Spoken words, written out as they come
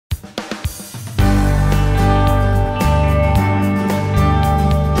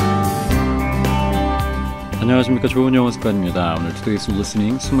안녕하십니까. 좋은 영어 습관입니다. 오늘 Today's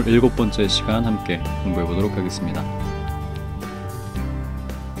Listening 27번째 시간 함께 공부해 보도록 하겠습니다.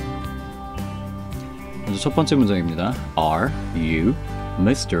 먼저 첫 번째 문장입니다. Are you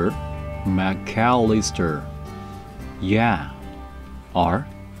Mr. McAllister? Yeah. Are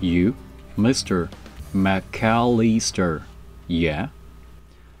you Mr. McAllister? Yeah.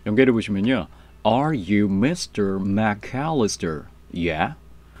 연결해 보시면요. Are you Mr. McAllister? Yeah.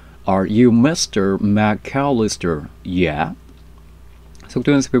 Are you Mr. McAllister? Yeah.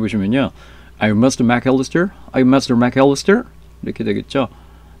 속도 연습해 보시면요. Are you Mr. McAllister? Are you Mr. McAllister? 이렇게 되겠죠.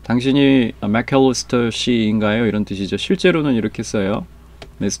 당신이 McAllister 씨인가요? 이런 뜻이죠. 실제로는 이렇게 써요.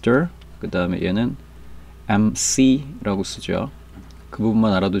 Mr. 그 다음에 얘는 MC라고 쓰죠. 그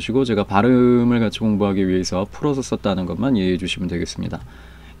부분만 알아두시고 제가 발음을 같이 공부하기 위해서 풀어서 썼다는 것만 이해해 주시면 되겠습니다.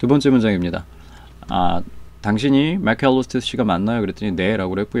 두 번째 문장입니다. 당신이 McAllister 씨가 맞나요? 그랬더니 네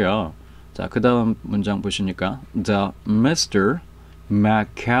라고 했고요. 자, 그 다음 문장 보시니까 The Mr.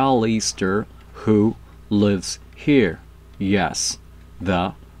 McAllister who lives here. Yes.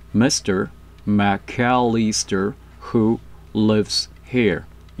 The Mr. McAllister who lives here.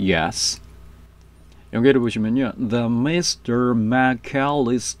 Yes. 연결해 보시면요. The Mr.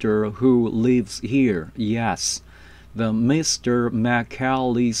 McAllister who lives here. Yes. The Mr.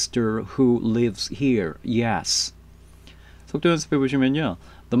 McAllister who lives here. Yes. 속도 연습해 보시면요.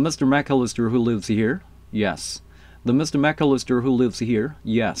 The Mr. McAllister who lives here. Yes. The Mr. McAllister who lives here.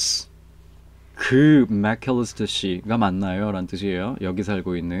 Yes. 그 McAllister 씨가 맞나요? 라는 뜻이에요. 여기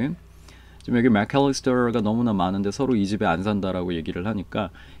살고 있는. 지금 여기 McAllister가 너무나 많은데 서로 이 집에 안 산다라고 얘기를 하니까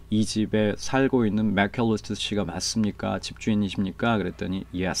이 집에 살고 있는 McAllister 씨가 맞습니까? 집주인이십니까? 그랬더니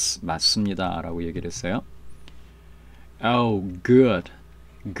yes, 맞습니다. 라고 얘기를 했어요. Oh, good.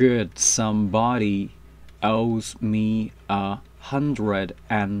 Good. Somebody owes me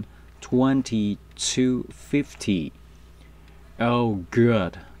 $122.50. Oh,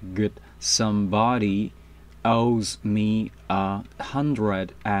 good. Good. Somebody owes me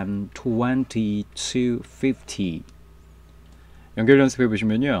 $122.50. 연결 연습해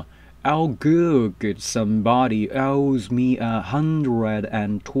보시면요. Oh, good. Good. Somebody owes me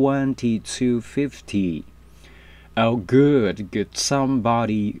 $122.50. Oh, good, good.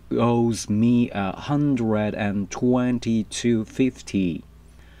 Somebody owes me $122.50.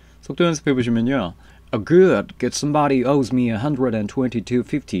 속도 연습해 보시면요. Oh, good, good. Somebody owes me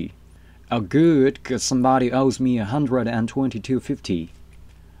 $122.50. Oh, good, good. Somebody owes me $122.50.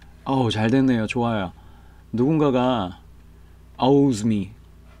 잘 됐네요. 좋아요. 누군가가 owes me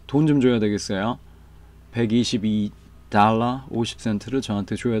돈 좀 줘야 되겠어요. 122달러 50센트를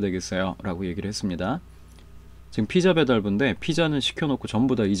저한테 줘야 되겠어요. 라고 얘기를 했습니다. 지금 피자 배달부인데 피자는 시켜놓고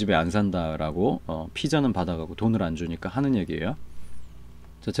전부 다 이 집에 안 산다라고 피자는 받아가고 돈을 안 주니까 하는 얘기예요.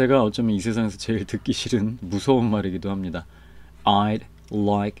 자, 제가 어쩌면 이 세상에서 제일 듣기 싫은 무서운 말이기도 합니다. I'd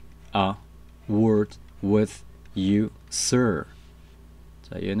like a word with you, sir.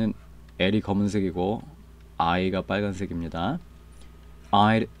 자, 얘는 L이 검은색이고 I가 빨간색입니다.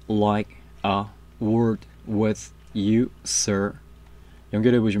 I'd like a word with you, sir.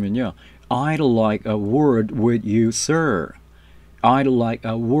 연결해 보시면요. I'd like a word with you, sir. I'd like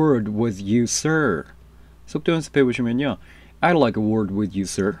a word with you, sir. 속도 연습해 보시면요. I'd like a word with you,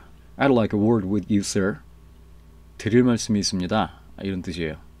 sir. I'd like a word with you, sir. 드릴 말씀이 있습니다. 이런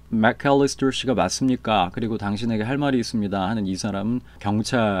뜻이에요. McAllister 씨가 맞습니까? 그리고 당신에게 할 말이 있습니다. 하는 이 사람은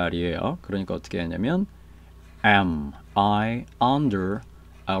경찰이에요. 그러니까 어떻게 하냐면 Am I under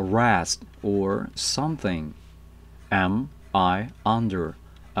arrest or something? Am I under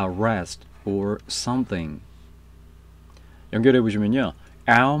arrest or something? 연결해 보시면요.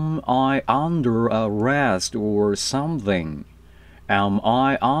 Am I under arrest or something? Am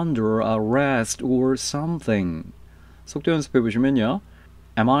I under arrest or something? 속도 연습해 보시면요.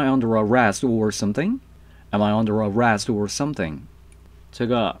 Am I under arrest or something? Am I under arrest or something?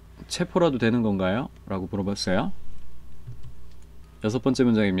 제가 체포라도 되는 건가요? 라고 물어봤어요. 여섯 번째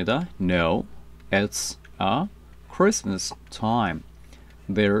문장입니다. No, it's a Christmas time.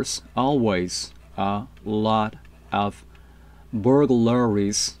 There's always a lot of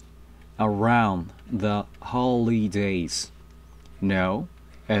burglaries around the holidays. No,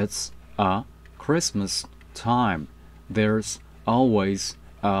 it's a Christmas time. There's always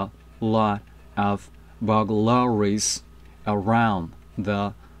a lot of burglaries around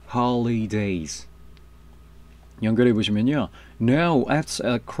the holidays. 연결해 보시면요. No, it's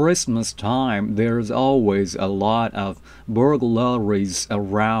a Christmas time. There's always a lot of burglaries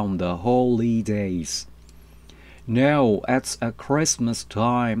around the holidays. No, it's a Christmas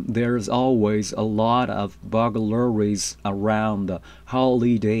time. There's always a lot of burglaries around the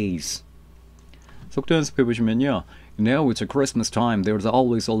holidays. 속도 연습해 보시면요. You know it's a Christmas time. There's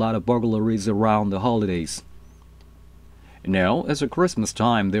always a lot of burglaries around the holidays. You know it's a Christmas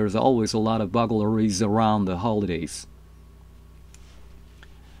time. There's always a lot of burglaries around the holidays.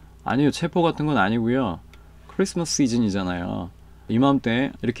 아니요, 체포 같은 건 아니고요. 크리스마스 시즌이잖아요.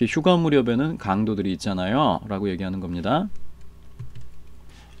 이맘때 이렇게 휴가 무렵에는 강도들이 있잖아요 라고 얘기하는 겁니다.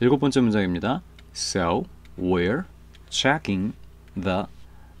 7번째 문장입니다. So, we're checking the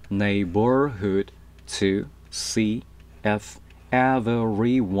neighborhood to see if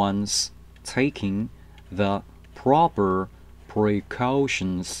everyone's taking the proper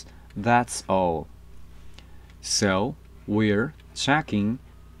precautions. That's all. So, we're checking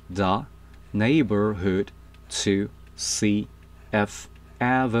the neighborhood to see if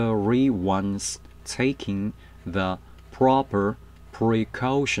everyone's taking the proper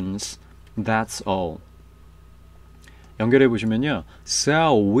precautions. That's all. 연결해 보시면요.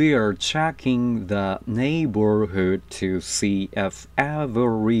 So we're checking the neighborhood to see if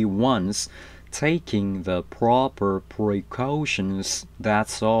everyone's taking the proper precautions.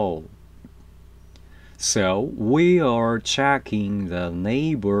 That's all. So we are checking the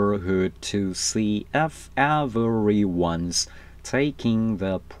neighborhood to see if everyone's taking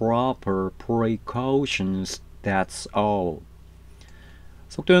the proper precautions. That's all.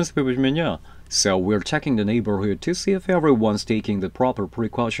 속도 연습해 보시면요. So we're checking the neighborhood to see if everyone's taking the proper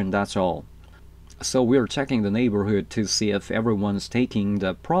precaution. That's all. So we're checking the neighborhood to see if everyone's taking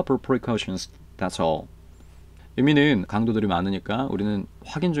the proper precautions. That's all. 의미는 강도들이 많으니까 우리는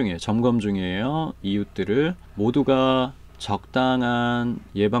확인 중이에요. 점검 중이에요. 이웃들을 모두가 적당한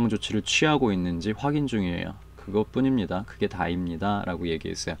예방 조치를 취하고 있는지 확인 중이에요. 그것뿐입니다. 그게 다입니다. 라고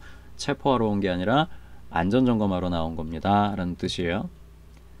얘기했어요. 체포하러 온 게 아니라 안전점검하러 나온 겁니다. 라는 뜻이에요.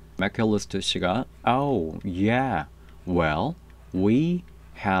 맥켈리스트 씨가 Oh, yeah. Well, we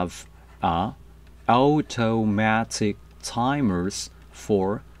have automatic timers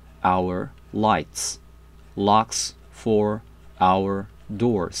for our lights. Locks for our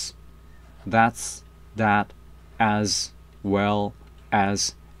doors. That's that as well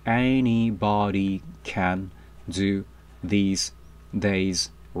as anybody can do these days,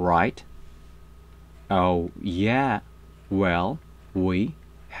 right? Oh, yeah. Well, we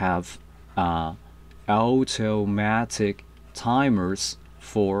have automatic timers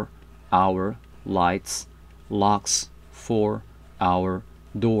for our lights, locks for our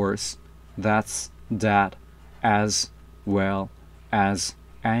doors. That's that as well as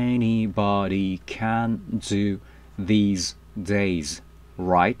anybody can do these days,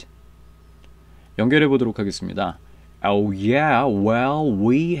 right? 연결해 보도록 하겠습니다. Oh yeah, well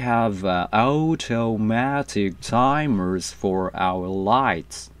we have automatic timers for our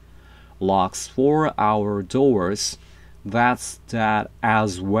lights, locks for our doors. That's that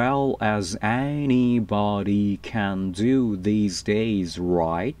as well as anybody can do these days,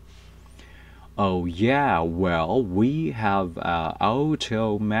 right? Oh yeah, well we have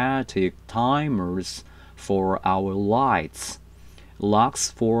automatic timers for our lights,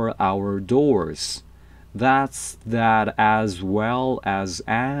 locks for our doors. That's that as well as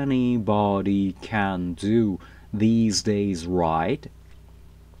anybody can do these days, right?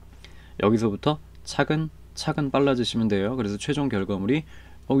 여기서부터 차근차근 빨라지시면 돼요. 그래서 최종 결과물이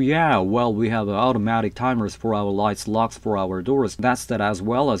Oh yeah, well we have automatic timers for our lights, locks for our doors. That's that as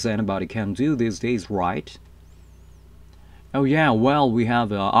well as anybody can do these days, right? Oh yeah, well we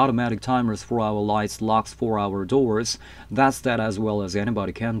have automatic timers for our lights, locks for our doors. That's that as well as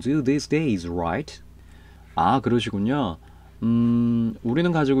anybody can do these days, right? 아, 그러시군요.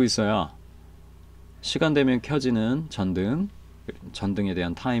 우리는 가지고 있어요. 시간 되면 켜지는 전등에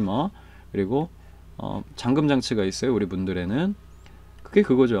대한 타이머, 그리고 잠금 장치가 있어요. 우리 분들에는. 그게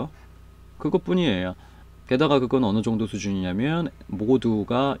그거죠. 그것뿐이에요. 게다가 그건 어느 정도 수준이냐면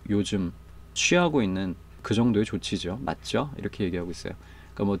모두가 요즘 취하고 있는 그 정도의 조치죠. 맞죠? 이렇게 얘기하고 있어요.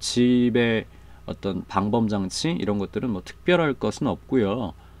 그러니까 뭐 집에 어떤 방범 장치 이런 것들은 뭐 특별할 것은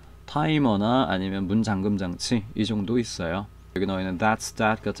없고요. 타이머나 아니면 문 잠금 장치 이 정도 있어요. 여기 나와 있는 that's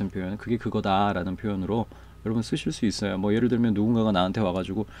that 같은 표현은 그게 그거다 라는 표현으로 여러분 쓰실 수 있어요. 뭐 예를 들면 누군가가 나한테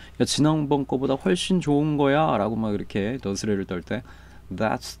와가지고 야 지난번 거보다 훨씬 좋은 거야 라고 막 이렇게 너스레를 떨 때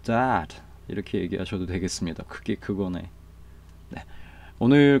That's that 이렇게 얘기하셔도 되겠습니다. 그게 그거네. 네.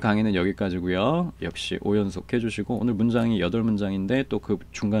 오늘 강의는 여기까지고요. 역시 5연속 해주시고 오늘 문장이 8문장인데 또 그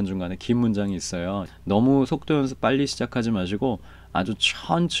중간중간에 긴 문장이 있어요. 너무 속도 연습 빨리 시작하지 마시고 아주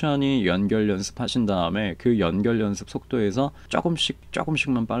천천히 연결 연습하신 다음에 그 연결 연습 속도에서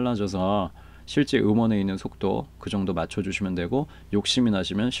조금씩만 빨라져서 실제 음원에 있는 속도 그 정도 맞춰주시면 되고, 욕심이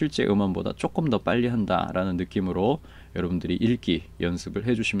나시면 실제 음원보다 조금 더 빨리 한다라는 느낌으로 여러분들이 읽기 연습을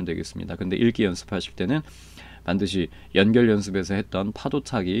해주시면 되겠습니다. 근데 읽기 연습하실 때는 반드시 연결 연습에서 했던 파도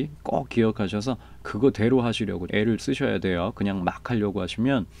타기 꼭 기억하셔서 그거대로 하시려고 애를 쓰셔야 돼요. 그냥 막 하려고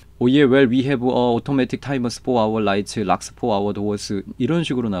하시면 Oh yeah, well, we have automatic timers for our lights, locks for our doors 이런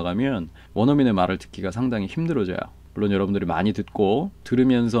식으로 나가면 원어민의 말을 듣기가 상당히 힘들어져요. 물론 여러분들이 많이 듣고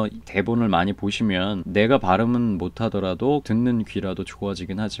들으면서 대본을 많이 보시면 내가 발음은 못하더라도 듣는 귀라도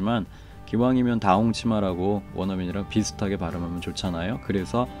좋아지긴 하지만 기왕이면 다홍치마라고 원어민이랑 비슷하게 발음하면 좋잖아요.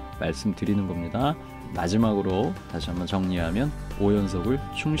 그래서 말씀드리는 겁니다. 마지막으로 다시 한번 정리하면 5연속을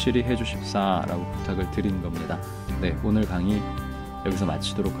충실히 해주십사라고 부탁을 드리는 겁니다. 네, 오늘 강의 여기서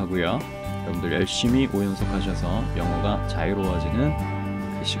마치도록 하고요. 여러분들 열심히 5연속 하셔서 영어가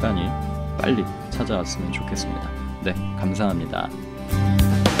자유로워지는 그 시간이 빨리 찾아왔으면 좋겠습니다. 네, 감사합니다.